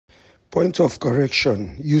Point of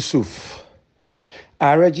correction, Yusuf.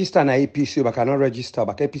 I register an APC, but I cannot register,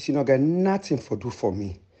 but APC not get nothing for do for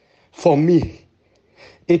me. For me,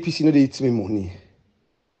 APC no dey eat me money.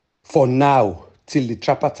 For now, till the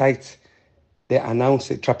tripartite, they announce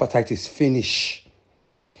the tripartite is finished.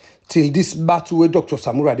 Till this battle with Dr.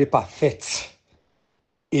 Samura they perfect.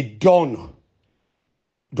 It done.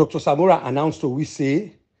 Dr. Samura announced to we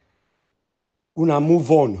say, una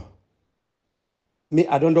move on. Me,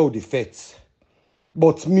 I don't know the facts.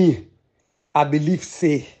 But me, I believe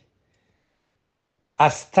say, I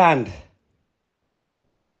stand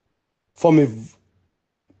for me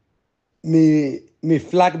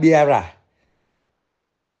flag bearer,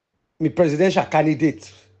 me presidential candidate,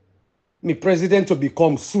 me president to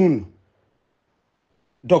become soon,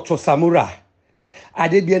 Dr. Samura. I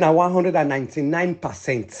did be in a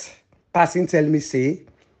 199%. Passing tell me say,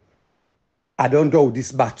 I don't know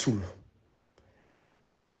this battle.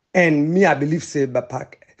 And me, I believe say, but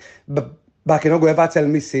you not go ever tell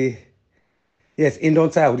me say, yes, he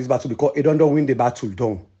don't tire with this battle because he don't win the battle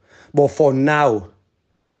done. But for now,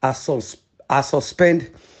 I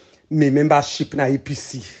suspend my membership na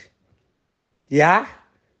APC. Yeah?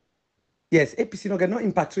 Yes, APC no get no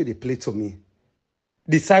impact with the play to me.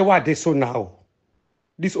 Decide what they so now.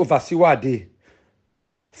 This oversee what they.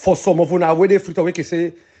 For some of them, where they free to wake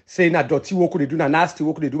say na dirty work they do, na nasty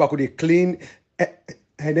work they do, could they clean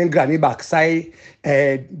and then granny backside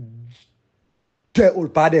the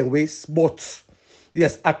old part and waste. But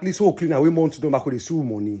yes, at least we clean away months to do back with the sue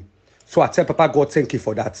money. So I tell Papa God thank you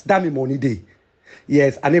for that. That me money day.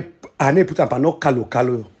 Yes, I need put up a no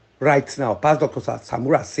kalo right now. Past Dr.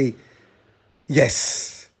 Samura say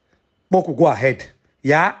yes. But could go ahead.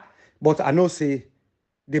 Yeah? But I know say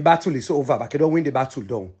the battle is over, but you don't win the battle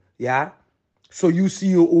down. Yeah? So you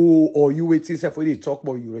CEO or you waiting for you to talk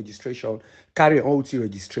about your registration, carry on with your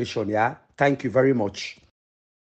registration. Yeah? Thank you very much.